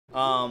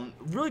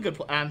Really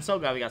good. I'm so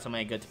glad we got so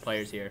many good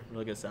players here.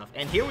 Really good stuff.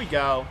 And here we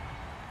go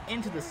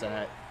into the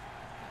set.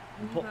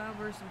 Weavile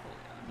versus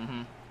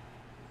Empoleon.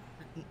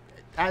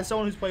 As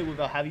someone who's played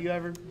Weavile, have you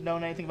ever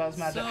known anything about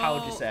this matchup? So, How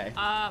would you say?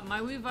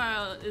 My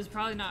Weavile is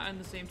probably not in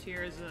the same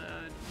tier as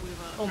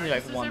Weavile. Only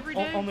like one.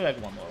 Only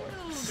like one lower.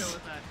 We'll go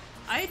with that.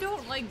 I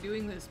don't like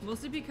doing this,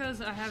 mostly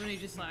because I have an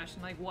Aegis Slash,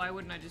 and like, why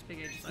wouldn't I just pick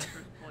Aegis Slash for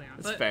Empoleon?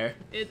 That's fair.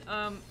 It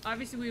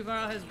obviously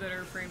Weavile has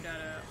better frame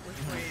data, which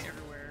way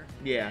everywhere.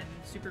 Yeah. And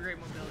super great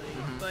mobility,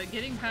 but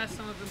getting past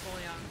some of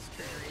Empoleon's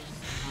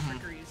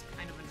trickery is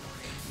kind of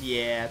annoying.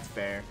 Yeah, that's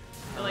fair.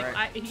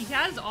 Like, he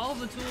has all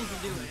the tools to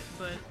do it,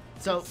 but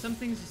some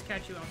things just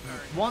catch you off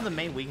guard. One of the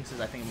main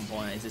weaknesses I think of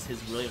Empoleon is just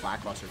his really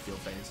lackluster field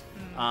phase.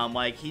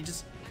 Like he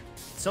just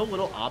so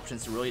little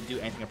options to really do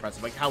anything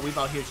impressive. Like how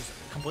Weavile here is just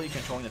completely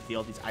controlling the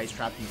field, these ice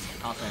traps, these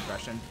constant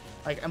aggression.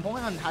 Like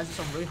Empoleon has just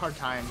a really hard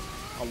time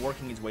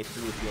working his way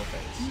through the field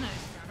phase.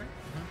 Nice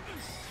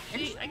counter.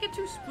 See, I get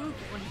too spooked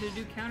when to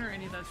do counter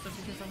any of that stuff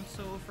because I'm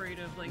so afraid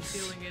of like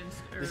dealing against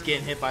just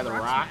getting hit by the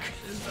rock.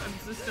 I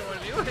just don't want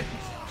to do it.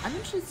 I'm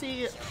interested to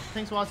see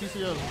Thankswalot used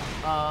to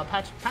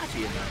Patchy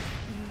in that.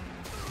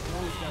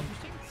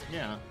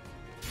 Yeah.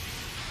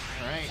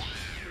 Alright.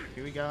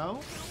 Here we go.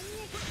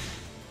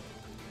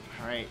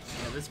 Alright.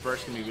 Yeah, this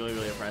burst can be really,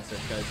 really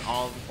impressive because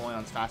all of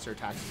Empoleon's faster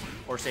attacks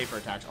or safer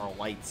attacks are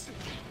lights.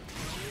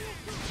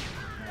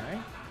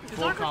 Alright.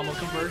 Full combo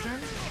conversion?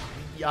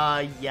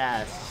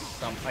 Yes.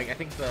 Like I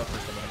think the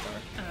first of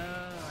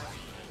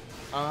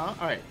are.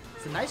 Alright.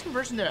 It's a nice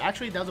conversion there.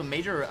 Actually, that was a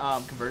major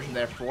conversion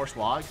there for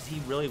Swalot because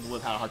he really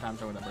would have had a hard time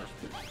throwing that burst.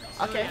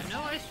 Okay. So, yeah,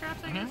 no ice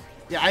traps, I guess?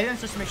 Yeah, I think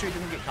it's just to make sure he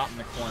doesn't get caught in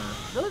the corner.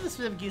 Really the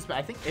specific use, but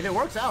I think if it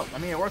works out, I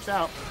mean, it works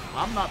out.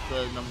 I'm not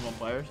the #1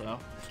 player, so.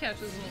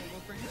 Catches a little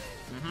for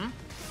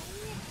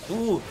you.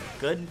 Ooh,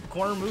 good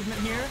corner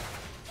movement here.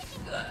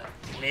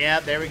 Yeah,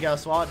 there we go.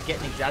 Swalot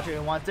getting exactly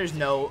what he wants. There's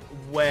no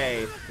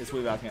way this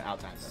Weavile can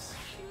outtime this.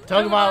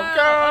 Talk about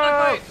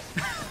go!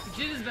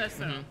 Did his best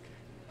though.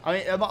 I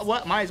mean,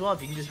 what might as well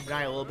if you can just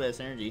ignite a little bit of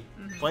synergy.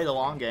 Play the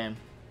long game.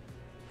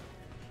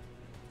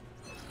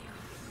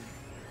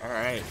 All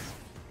right.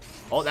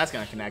 Oh, that's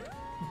gonna connect.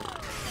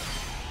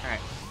 Alright.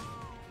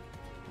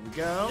 Here we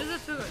go. I don't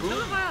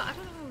know how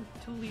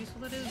totally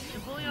useful that is.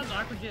 Empoleon's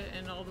Aqua Jet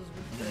and all those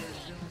weak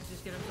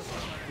just get him so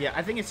far. Yeah,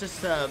 I think it's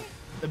just the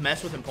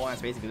mess with Empoleon's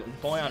space because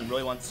Empoleon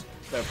really wants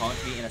their opponent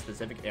to be in a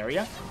specific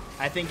area.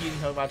 I think using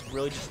Togbots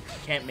really just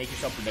can't make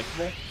yourself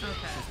predictable.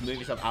 Okay. Just move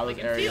yourself out of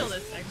those areas. Feel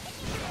this thing.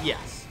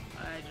 Yes.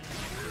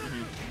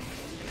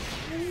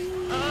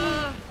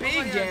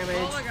 Big damage.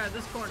 Oh my god,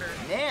 this corner.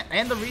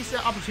 And the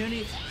reset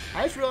opportunity.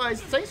 I just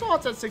realized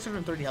Thankswalot's at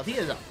 630 health. He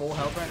is at full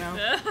health right now.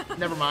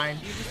 Never mind.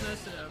 You just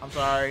messed it up. I'm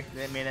sorry.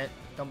 Didn't mean it.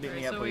 Don't beat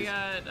me up, so please. We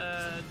got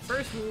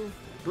first move.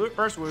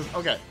 First move.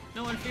 Okay.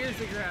 No one fears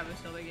the grab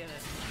until they get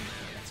it.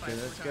 That's good.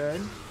 That's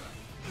good.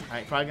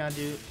 Alright, probably gonna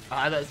do.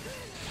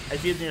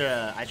 If you need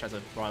a ice shot,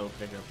 probably will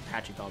pick a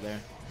patchy call there.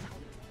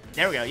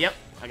 There we go. Yep.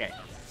 Okay.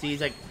 See,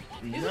 he's like.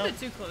 He's a bit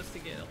too close to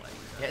get it. Like.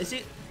 Yeah.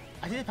 See,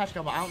 I did a patchy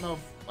call, but I don't know if,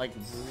 like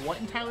what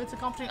entirely it's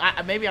accomplishing.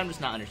 Maybe I'm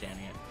just not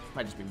understanding it.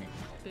 Might just be me.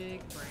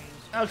 Big brains.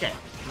 Okay.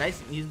 Nice.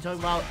 He's talking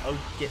about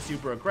get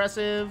super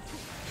aggressive.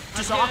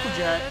 Just Aqua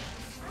Jet.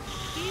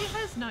 He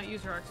has not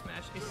used Rock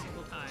Smash a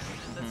single time,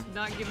 and that's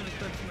not given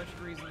Eclipse much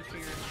reason to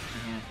fear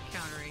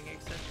countering,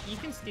 except you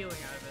can stealing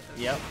out of it.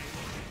 Yep.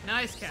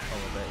 Nice catch. A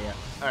little bit, yeah.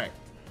 Alright.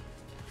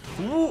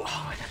 Ooh,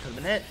 oh, that could have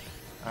been it.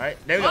 Alright,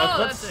 there we go.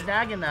 Eclipse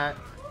snagging that.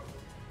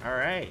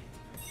 Alright.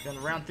 Going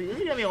to round 3. This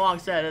is going to be a long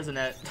set, isn't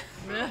it?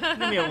 It's going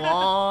to be a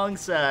long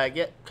set.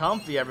 Get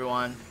comfy,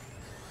 everyone.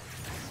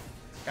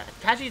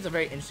 Patchy is a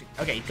very interesting...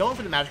 Okay, going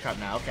for the Magic Carp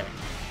now. Okay.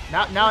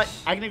 Now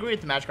I can agree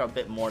with the Magic Carp a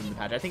bit more than the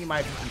Patchy. I think he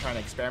might have been trying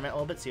to experiment a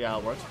little bit, see how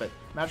it works, but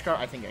Magic Carp,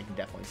 I think I can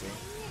definitely see.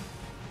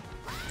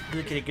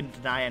 Because it can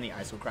deny any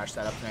ISO crash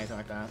setups or anything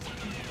like that.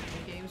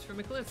 Games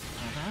from Eclipse.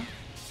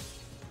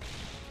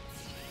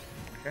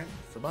 Okay,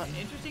 it's the button.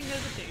 Interesting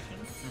hesitation.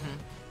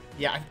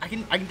 Yeah, I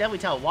can definitely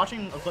tell.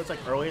 Watching Eclipse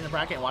like earlier in the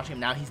bracket and watching him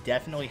now, he's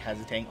definitely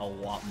hesitating a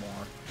lot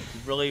more.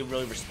 He's really,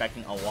 really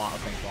respecting a lot of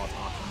Thankswalot's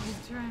options.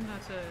 He's trying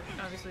not to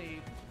obviously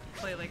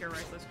play like a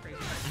reckless crazy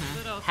person,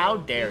 but also how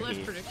dare less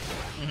he? predictable.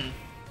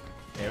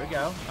 There we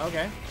go.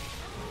 Okay.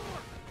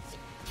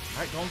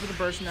 Alright, going for the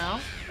burst now.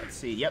 Let's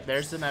see. Yep,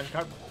 there's the Magic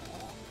Carp.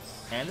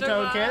 And the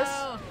Toad Kiss.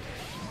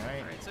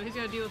 Alright, so he's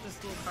got to deal with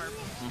this little carp.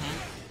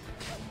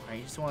 Alright,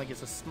 you just want to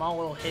get a small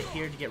little hit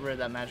here to get rid of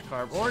that Magic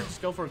Carp. Or just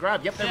go for a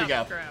grab. Yep, there we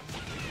go. Grab.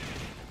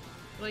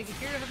 Like,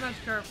 if you're going to have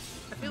Magic Carp,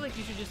 I feel like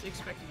you should just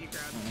expect to get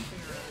grabbed.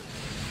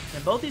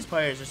 And both these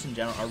players, just in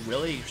general, are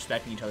really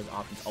respecting each other's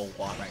offense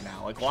a lot right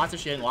now. Like, lots of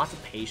shooting, lots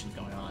of patience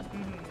going on.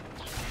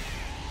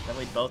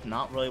 Definitely both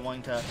not really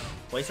wanting to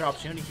waste their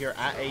opportunity here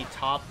at a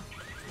top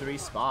 3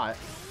 spot.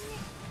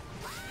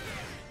 I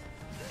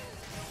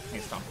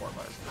think it's top 4,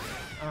 but...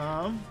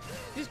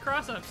 These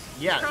cross-ups.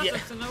 Yeah,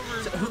 cross-ups and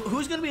over. So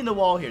who's going to be in the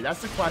wall here?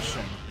 That's the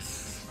question.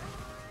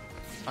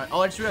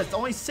 Oh, I just realized,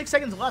 only 6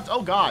 seconds left.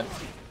 Oh, God.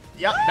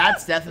 Yep,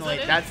 that's definitely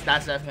that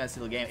that's definitely gonna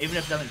steal the game. Even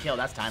if it doesn't kill,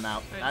 that's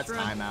timeout. That's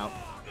timeout.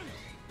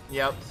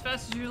 Yep. As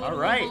fast as your little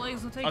All right.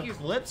 legs will take you.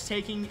 Eclipse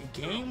taking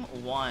game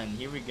 1.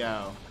 Here we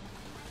go.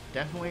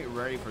 Definitely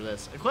ready for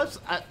this. Eclipse,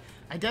 I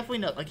definitely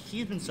know, like,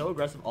 he's been so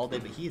aggressive all day,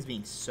 but he is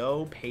being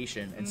so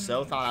patient and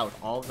so thought out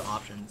with all of the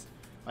options.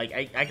 Like,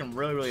 I can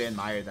really, really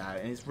admire that,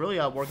 and he's really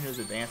working to his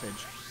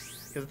advantage.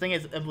 Because the thing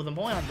is, with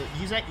Empoleon,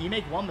 you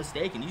make one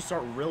mistake and you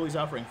start really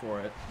suffering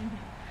for it.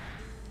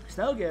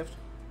 Snow gift.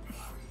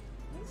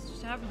 This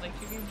just happened like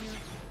 2 games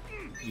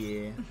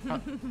here. Yeah.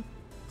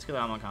 Let's get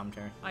that on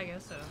commentary. I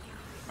guess so.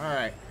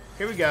 Alright,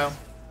 here we go.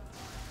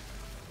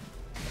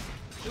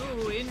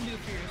 Ooh, into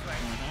Fierce Fight.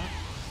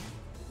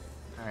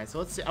 Alright, so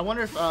let's see. I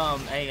wonder if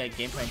any like,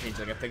 game plan changes,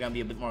 like if they're gonna be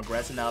a bit more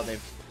aggressive now that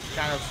they've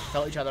kind of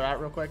felt each other out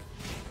real quick.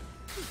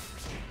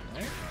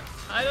 Right.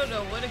 I don't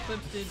know what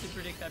Eclipse did to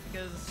predict that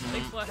because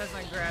Thankswalot has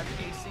not grabbed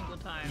a single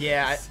time.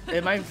 Yeah,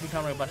 it might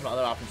become a bunch of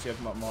other options too,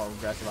 more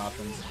aggressive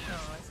options.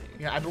 Oh, I see.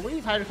 Yeah, I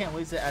believe Hydro can't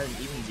lose it at an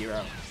even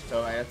 0,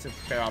 so that's a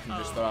fair option to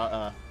just throw out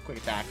a quick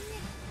attack.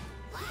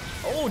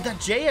 Oh, that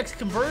JX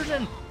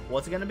conversion!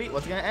 What's it gonna be?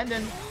 What's it gonna end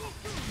in?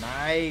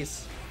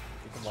 Nice.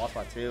 Get the wall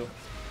spot too.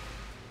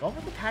 Going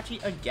for the Patchy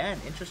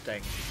again.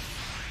 Interesting.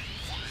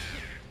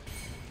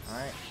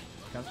 Alright.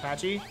 Comes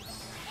Patchy.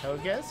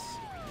 Togekiss.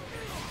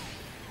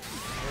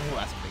 Oh,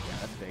 that's big. Yeah,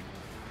 that's big.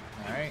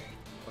 Alright.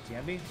 What's it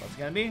gonna be? What's it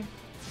gonna be?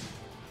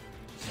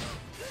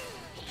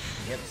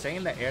 Yep, staying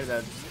in the air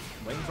though.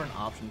 Waiting for an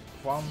option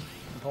from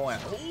Empoleon.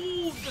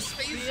 Oh, the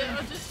space!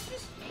 Yeah,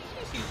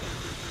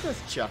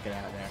 Just chuck it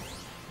out there.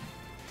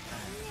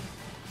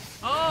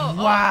 Oh,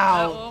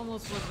 wow! That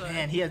almost was a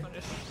Man, he had.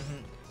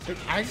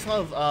 I just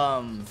love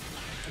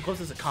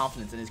Eclipse's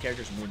confidence in his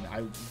character's movement.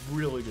 I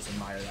really just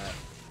admire that.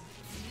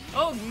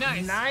 Oh,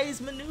 nice! Nice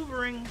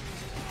maneuvering.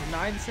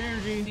 Denied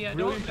synergy. Yeah,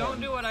 really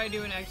don't do what I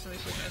do and actually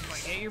push S.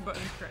 Like, hit your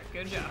buttons correct.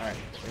 Good job. All right,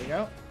 there you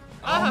go.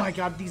 Oh my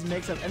God, these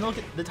mix-ups. And look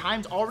at the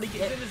time's already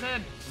He's in his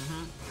head.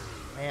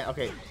 Man,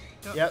 okay.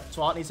 Yep,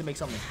 Swalot needs to make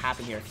something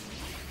happen here.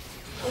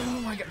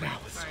 Oh my God, now.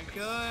 Alright,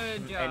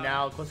 good job. And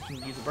now Eclipse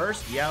can use a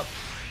burst. Yep.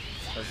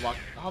 First block.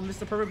 Oh, missed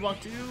the perfect block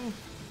too.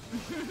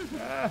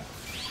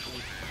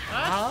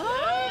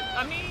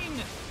 I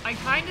mean, I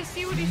kind of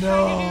see what he's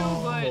trying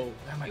to do,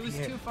 but it was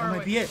too far away. That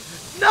might be it.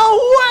 No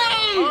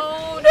way!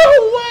 Oh, no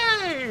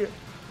way!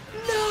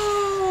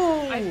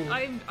 No!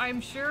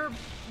 I'm sure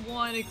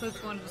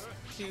Eclipse wanted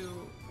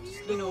to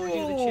you know,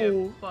 do the chip,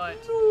 but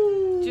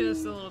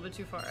just a little bit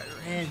too far out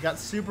of range. Man, got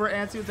super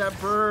antsy with that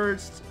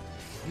burst.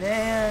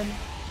 Man,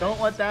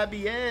 don't let that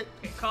be it.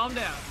 Okay, calm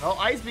down. Oh,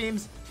 ice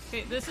beams.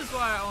 Okay, this is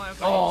why I want to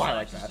play I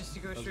like that. just to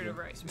go straight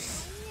over ice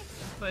beams.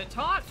 But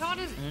taunt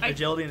is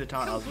agility into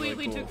taunt. I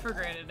completely really cool. took for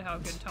granted how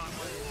good taunt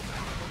was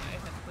when I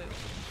had to play with it.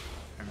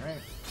 All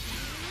right.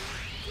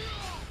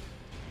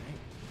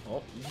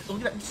 Oh,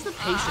 look at that, just the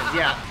patience.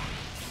 Yeah.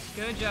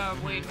 Good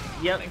job, Wade.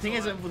 Yeah. The thing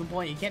is, with the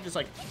point, you can't just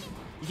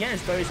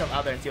throw yourself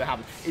out there and see what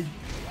happens. I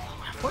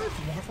wonder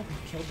if Waffle can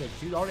kill this.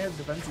 Dude already has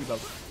defense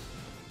debuff.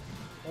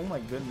 Oh my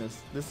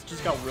goodness. This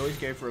just got really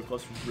scary for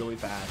Eclipse really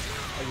fast.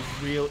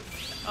 Like, real.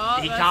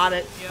 He caught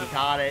it. Yep. He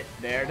caught it.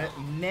 There it is.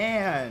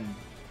 Man.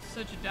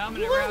 Such a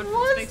dominant what round.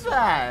 What was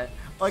that?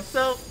 Like,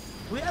 so,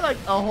 we had like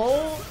a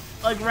whole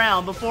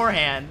round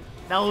beforehand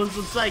that was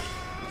just like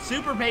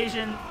super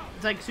patient.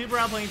 It's like super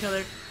outplaying each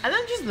other. And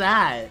then just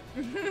that.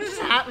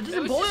 Just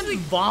Empoleon just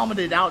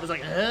vomited out. Just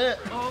like, ugh.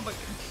 Oh my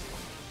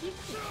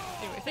goodness.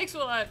 Anyway,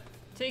 Thankswalot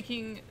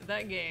taking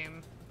that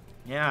game.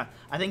 Yeah,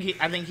 I think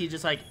he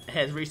just like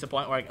has reached a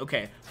point where like,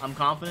 okay, I'm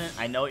confident.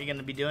 I know what you're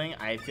gonna be doing.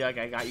 I feel like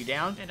I got you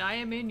down. And I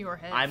am in your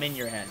head. I'm in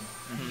your head.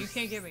 You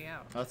can't get me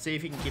out. Let's see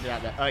if he can keep it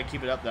out.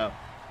 Keep it up though.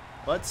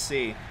 Let's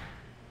see. Here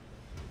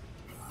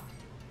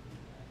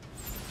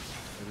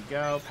we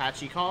go.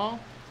 Patchy call.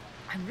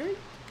 I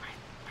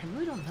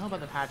really don't know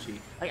about the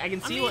Patchy. Like I can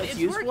see what it's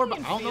used for, but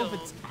I don't know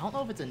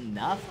if it's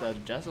enough to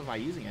justify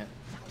using it.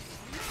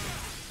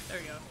 There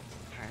we go.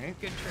 All right.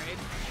 Good trade.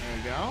 There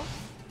we go.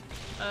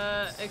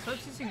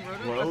 Eclipse using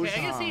Roto. Okay,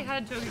 I guess he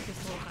had Togekiss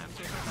the whole time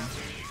too.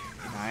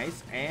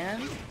 Nice,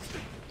 and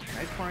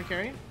nice corner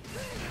carry.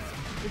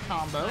 Good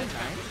combo. Nice.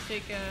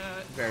 Take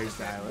very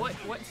stylish.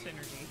 What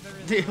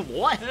synergy?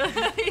 What?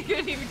 You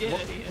couldn't even get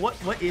it.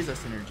 What is a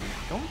synergy?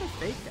 Don't go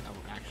fake that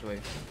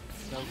actually.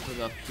 So for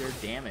the pure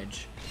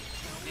damage.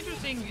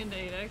 Interesting into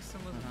 8x. I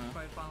wasn't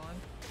quite following.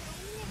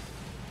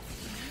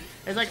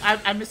 It's like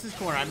I missed this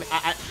corner.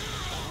 I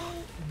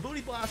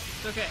booty blast.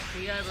 It's okay.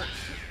 We got it.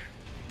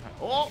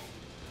 Oh.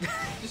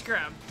 Just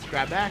grab.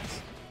 Grab backs.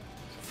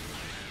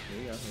 Here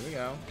we go. Here we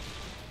go.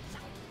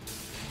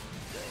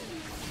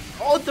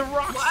 Oh, the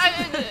rocks!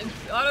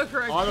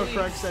 Autocorrect.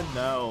 Autocorrect said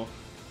no.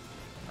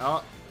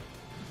 Oh.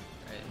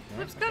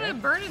 Eclipse kind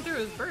of burning through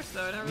his burst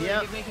though, not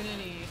really making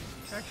any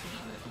traction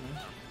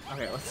on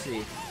it. Okay, let's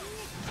see.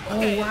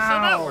 Okay, oh wow!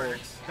 So that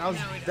works.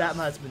 That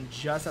must have been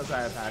just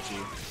outside of Patchy.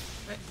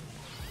 Right.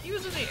 He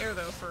was in the air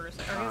though for a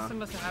second. I guess it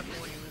must have happened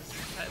when he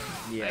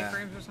was at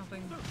frames or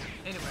something.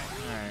 Anyway.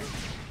 Alright.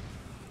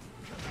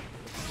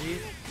 See?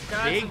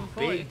 Got Big, some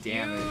big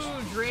damage.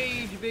 Huge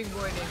rage, big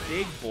boy damage.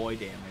 Big boy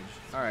damage.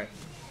 Alright.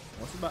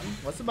 What's the button?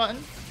 What's the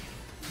button?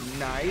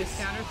 Nice.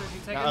 Counter 30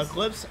 seconds. Now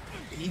Eclipse,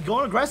 he's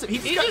going aggressive.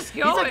 He's just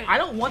He's going. like, I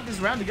don't want this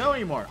round to go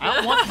anymore. I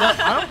don't want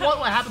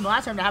what happened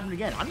last time to happen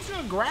again. I'm just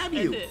gonna grab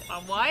you.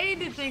 Why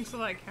did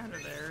Thankswalot counter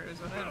there? Is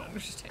what I don't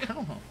understand. I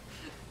don't know.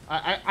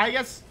 I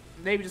guess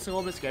maybe just a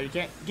little bit scared.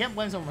 You can't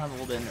blame someone for having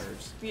a little bit of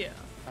nerves. Yeah.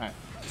 All right,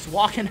 just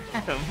walking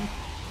at him.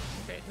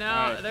 Okay,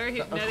 now right. now the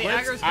Eclipse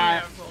aggro's coming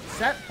at out full.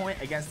 set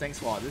point against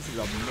Thankswalot. This is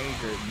a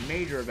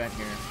major event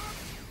here.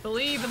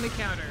 Believe in the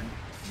counter.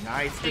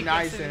 Nice, Take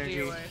nice that synergy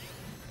synergy. away.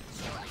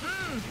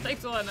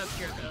 Thankswalot not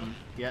scared though.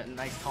 Yeah,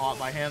 nice call out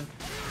by him.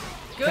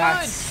 Good.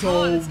 That's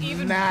so it's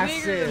even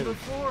massive. bigger than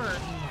before.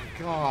 Oh my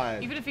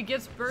god. Even if he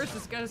gets burst,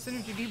 it's got a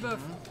synergy debuff.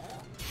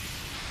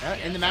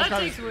 In the That magic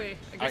card. takes away.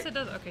 I guess it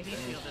does. Okay, he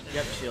shielded it.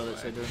 Yep, shielded,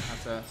 so it doesn't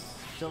have to.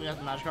 Still got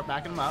the magic card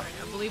backing him up.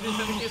 I believe in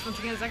Showcase once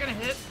again. Is that gonna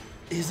hit?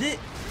 Is it?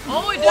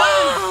 Oh, it does!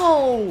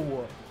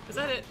 Wow! Is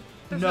that it?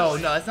 There's No,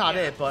 way. that's not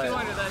it, but.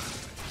 200,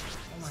 that's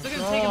Oh my still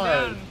gonna take him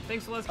God. down.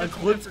 Thanks a lot.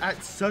 Eclipse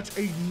at such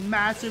a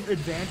massive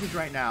advantage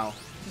right now.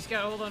 Just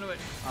gotta hold on to it.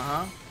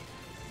 Uh-huh.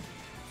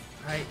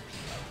 Right.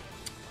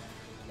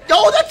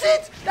 Oh, that's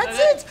it! That's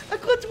it!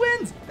 Eclipse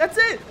wins! That's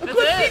it! Eclipse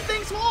beat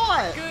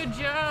Thankswalot! Good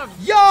job!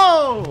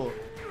 Yo!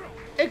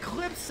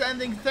 Eclipse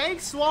sending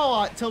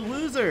Thankswalot to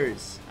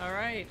losers.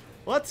 Alright.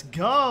 Let's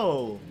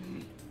go.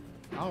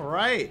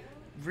 Alright.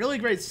 Really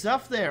great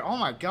stuff there. Oh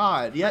my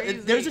god. Yeah, Crazy.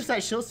 there's just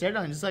that chill stare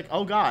down. Just like,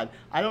 oh god,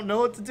 I don't know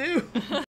what to do.